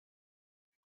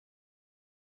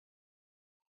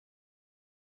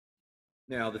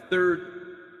Now, the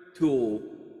third tool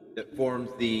that forms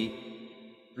the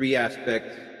three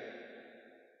aspects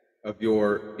of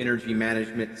your energy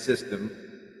management system,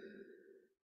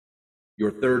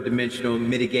 your third dimensional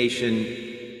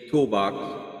mitigation toolbox,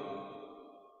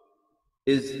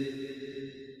 is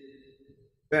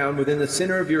found within the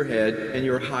center of your head and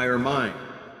your higher mind.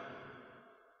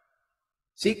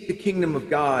 Seek the kingdom of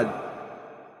God,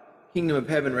 kingdom of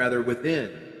heaven rather,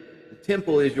 within. The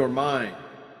temple is your mind,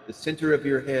 the center of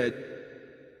your head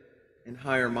and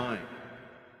higher mind.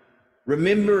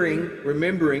 Recalling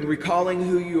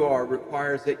who you are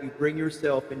requires that you bring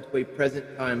yourself into a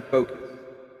present time focus.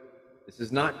 This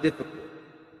is not difficult,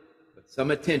 but some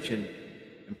attention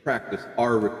and practice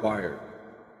are required.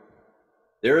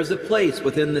 There is a place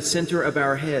within the center of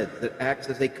our head that acts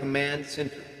as a command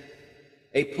center,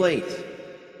 a place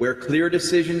where clear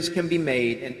decisions can be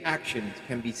made and actions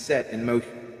can be set in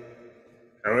motion.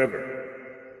 However,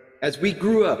 as we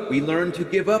grew up, we learned to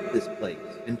give up this place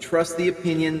and trust the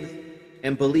opinions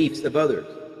and beliefs of others.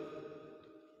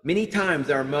 Many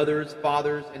times our mothers,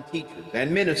 fathers, and teachers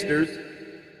and ministers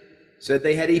said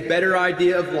they had a better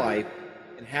idea of life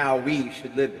and how we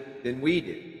should live it than we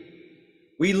did.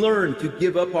 We learned to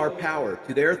give up our power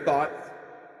to their thoughts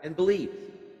and beliefs.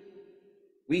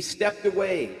 We stepped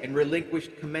away and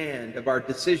relinquished command of our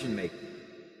decision-making.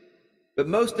 But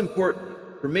most importantly,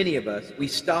 for many of us, we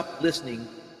stopped listening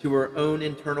to our own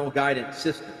internal guidance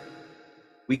system.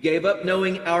 We gave up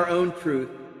knowing our own truth,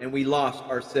 and we lost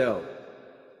ourselves.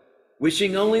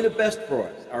 Wishing only the best for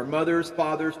us, our mothers,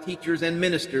 fathers, teachers, and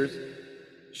ministers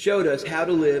showed us how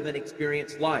to live and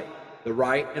experience life, the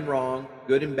right and wrong,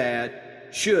 good and bad,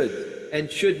 shoulds and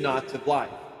should nots of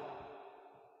life.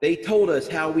 They told us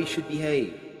how we should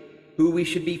behave, who we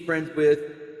should be friends with,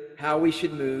 how we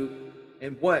should move,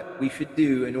 and what we should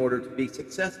do in order to be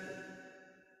successful.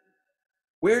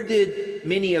 Where did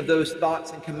many of those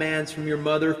thoughts and commands from your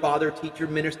mother, father, teacher,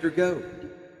 minister go?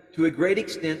 To a great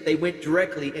extent, they went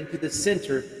directly into the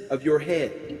center of your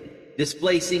head,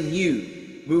 displacing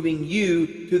you, moving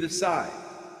you to the side.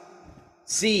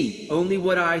 See only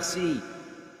what I see,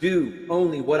 do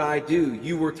only what I do,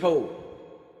 you were told.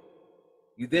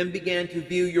 You then began to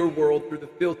view your world through the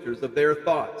filters of their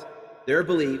thoughts, their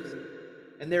beliefs,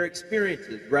 and their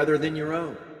experiences rather than your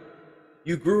own.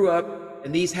 You grew up,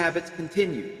 and these habits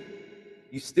continue.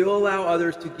 You still allow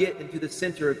others to get into the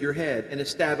center of your head and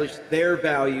establish their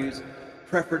values,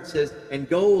 preferences, and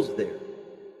goals there.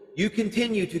 You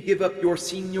continue to give up your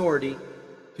seniority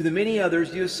to the many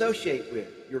others you associate with,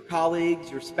 your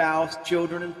colleagues, your spouse,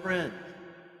 children, and friends.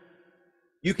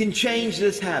 You can change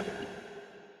this habit.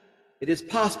 It is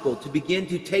possible to begin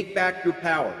to take back your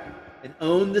power and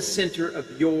own the center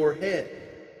of your head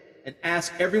and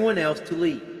ask everyone else to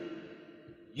leave.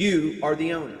 You are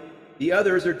the owner. The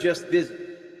others are just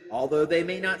visitors, although they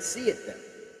may not see it that way.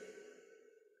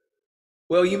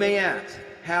 Well, you may ask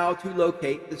how to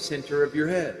locate the center of your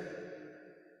head.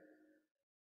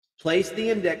 Place the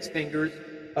index fingers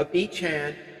of each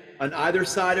hand on either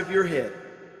side of your head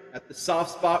at the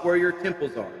soft spot where your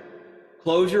temples are.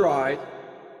 Close your eyes.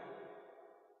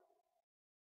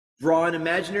 Draw an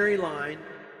imaginary line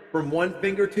from one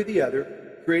finger to the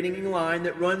other, creating a line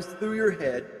that runs through your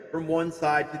head from one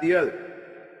side to the other.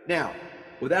 Now,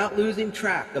 without losing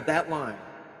track of that line,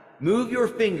 move your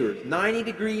fingers 90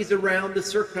 degrees around the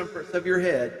circumference of your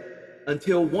head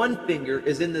until one finger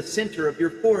is in the center of your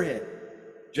forehead,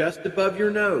 just above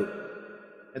your nose,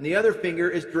 and the other finger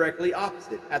is directly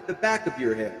opposite, at the back of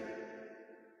your head.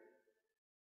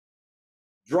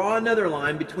 Draw another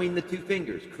line between the two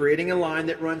fingers, creating a line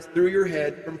that runs through your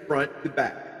head from front to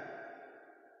back.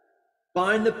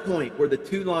 Find the point where the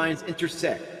two lines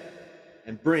intersect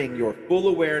and bring your full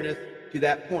awareness to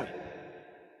that point.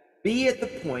 Be at the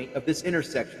point of this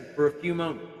intersection for a few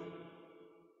moments.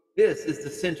 This is the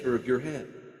center of your head.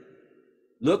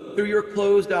 Look through your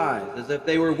closed eyes as if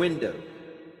they were windows.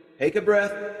 Take a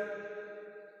breath.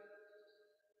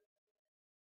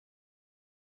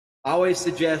 I always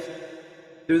suggest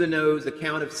through the nose a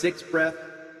count of 6 breaths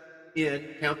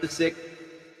in, count to 6.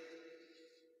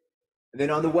 And then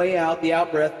on the way out, the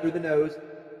out breath through the nose,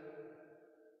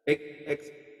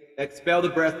 expel the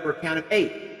breath for a count of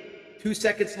 8. 2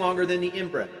 seconds longer than the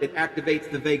in-breath. It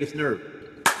activates the vagus nerve.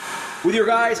 With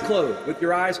your eyes closed,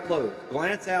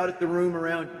 glance out at the room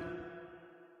around you.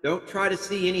 Don't try to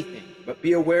see anything, but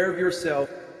be aware of yourself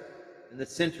in the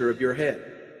center of your head.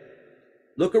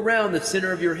 Look around the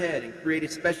center of your head and create a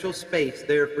special space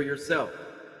there for yourself.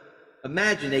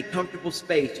 Imagine a comfortable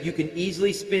space you can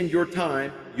easily spend your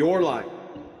time, your life,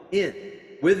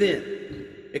 within.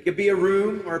 It could be a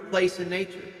room or a place in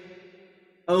nature.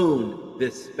 Own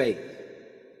this space.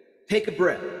 Take a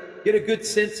breath. Get a good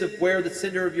sense of where the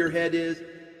center of your head is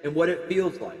and what it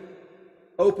feels like.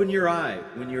 Open your eyes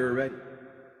when you're ready.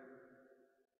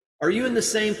 Are you in the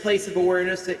same place of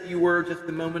awareness that you were just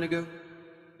a moment ago?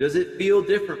 Does it feel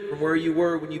different from where you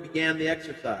were when you began the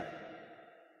exercise?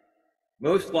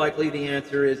 Most likely the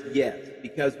answer is yes,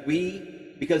 because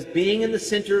being in the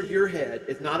center of your head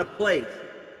is not a place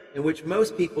in which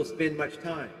most people spend much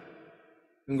time.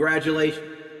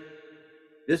 Congratulations.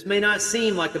 This may not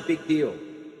seem like a big deal,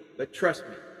 but trust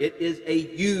me, it is a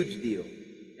huge deal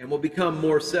and will become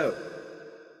more so.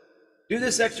 Do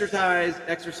this exercise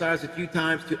a few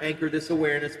times to anchor this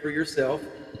awareness for yourself.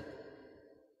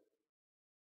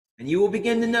 And you will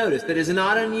begin to notice that it is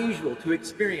not unusual to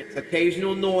experience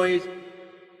occasional noise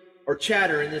or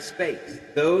chatter in this space.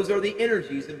 Those are the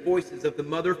energies and voices of the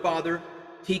mother, father,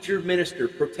 teacher, minister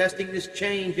protesting this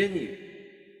change in you.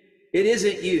 It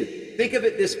isn't you. Think of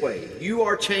it this way. You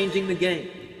are changing the game.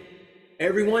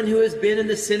 Everyone who has been in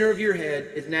the center of your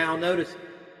head is now noticing.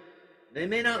 They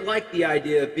may not like the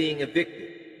idea of being evicted.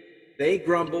 They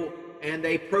grumble and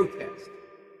they protest.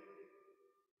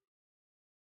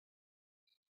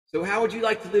 So how would you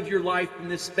like to live your life in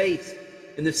this space,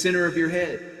 in the center of your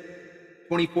head,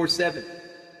 24/7?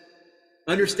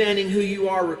 Understanding who you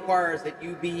are requires that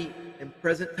you be in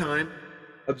present time.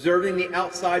 Observing the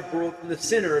outside world from the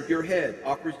center of your head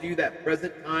offers you that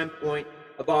present time point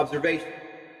of observation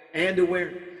and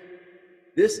awareness.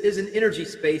 This is an energy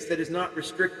space that is not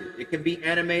restricted. It can be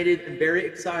animated and very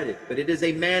excited, but it is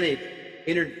a managed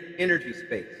energy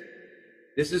space.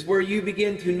 This is where you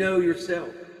begin to know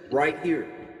yourself, right here.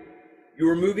 You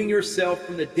are moving yourself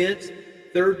from the dense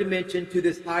third dimension to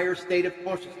this higher state of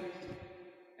consciousness,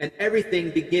 and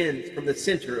everything begins from the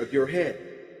center of your head.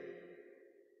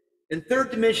 In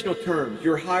third dimensional terms,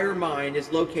 your higher mind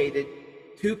is located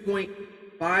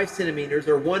 2.5 centimeters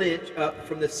or 1 inch up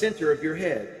from the center of your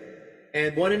head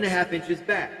and 1.5 inches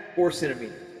back, 4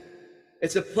 centimeters.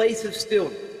 It's a place of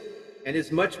stillness and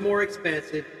is much more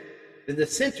expansive than the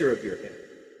center of your head.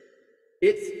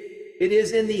 It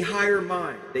is in the higher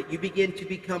mind that you begin to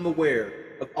become aware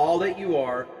of all that you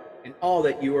are and all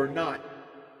that you are not,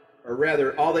 or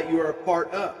rather, all that you are a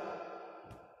part of.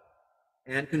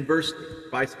 And conversely,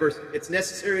 vice versa. It's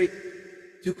necessary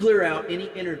to clear out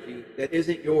any energy that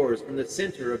isn't yours from the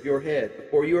center of your head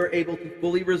before you are able to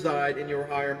fully reside in your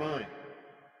higher mind.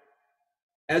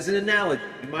 As an analogy,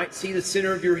 you might see the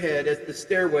center of your head as the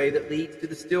stairway that leads to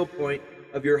the still point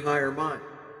of your higher mind.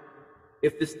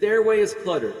 If the stairway is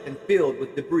cluttered and filled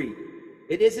with debris,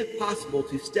 it isn't possible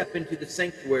to step into the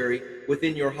sanctuary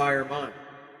within your higher mind.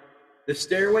 The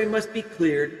stairway must be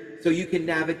cleared so you can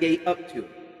navigate up to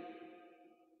it.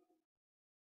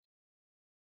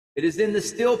 It is in the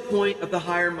still point of the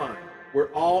higher mind where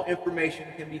all information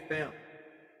can be found.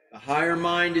 The higher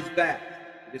mind is vast,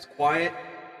 it is quiet,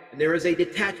 and there is a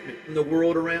detachment from the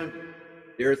world around you.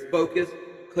 There is focus,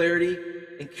 clarity,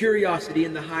 and curiosity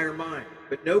in the higher mind,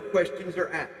 but no questions are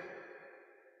asked.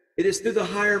 It is through the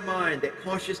higher mind that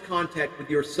conscious contact with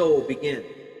your soul begins.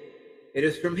 It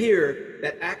is from here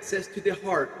that access to the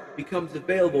heart becomes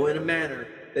available in a manner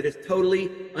that is totally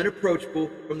unapproachable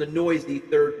from the noisy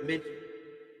third dimension.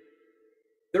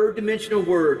 Third dimensional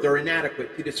words are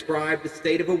inadequate to describe the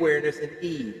state of awareness and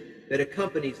ease that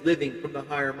accompanies living from the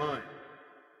higher mind.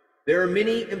 There are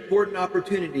many important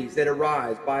opportunities that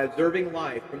arise by observing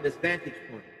life from this vantage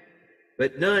point,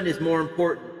 but none is more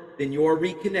important than your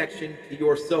reconnection to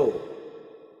your soul.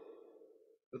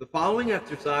 So the following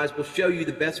exercise will show you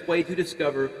the best way to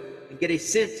discover and get a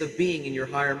sense of being in your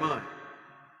higher mind.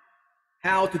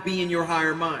 How to be in your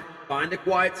higher mind. Find a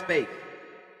quiet space.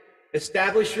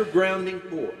 Establish your grounding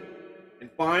core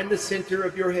and find the center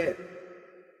of your head.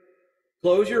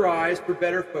 Close your eyes for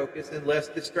better focus and less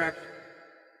distraction.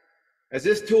 As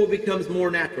this tool becomes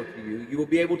more natural to you, you will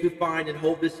be able to find and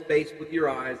hold this space with your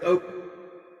eyes open.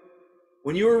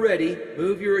 When you are ready,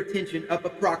 move your attention up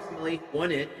approximately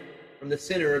 1 inch from the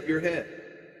center of your head.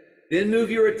 Then move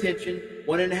your attention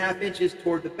 1.5 inches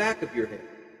toward the back of your head.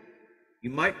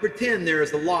 You might pretend there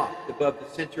is a loft above the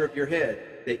center of your head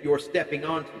that you're stepping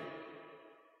onto.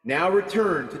 Now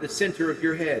return to the center of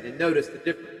your head and notice the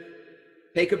difference.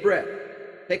 Take a breath.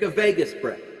 Take a vagus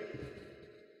breath.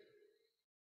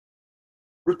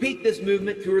 Repeat this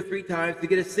movement 2 or 3 times to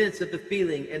get a sense of the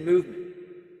feeling and movement.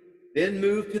 Then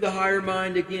move to the higher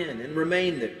mind again and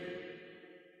remain there.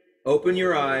 Open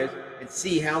your eyes and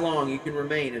see how long you can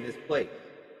remain in this place.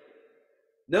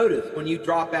 Notice when you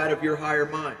drop out of your higher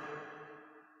mind.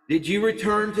 Did you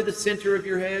return to the center of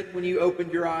your head when you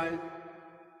opened your eyes?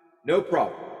 No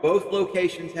problem. Both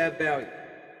locations have value.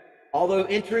 Although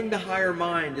entering the higher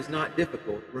mind is not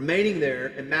difficult, remaining there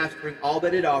and mastering all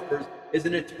that it offers is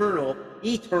an eternal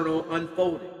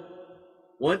unfolding.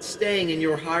 Once staying in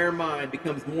your higher mind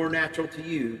becomes more natural to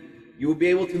you, you will be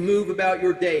able to move about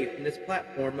your day from this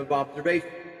platform of observation.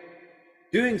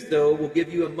 Doing so will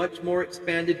give you a much more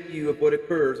expanded view of what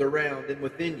occurs around and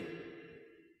within you.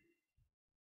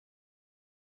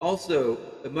 Also,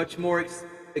 a much more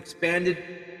expanded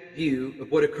view of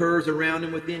what occurs around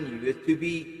and within you is to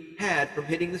be had from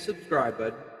hitting the subscribe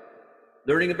button,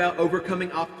 learning about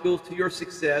overcoming obstacles to your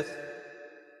success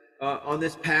on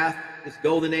this path, this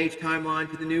golden age timeline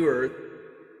to the new earth,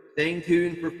 staying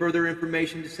tuned for further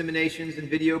information disseminations and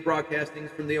video broadcastings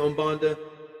from the Umbanda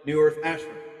New Earth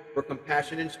Ashram for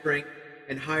compassion and strength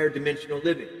and higher dimensional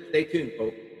living. Stay tuned,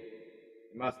 folks.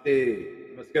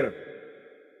 Namaste. Namaskaram.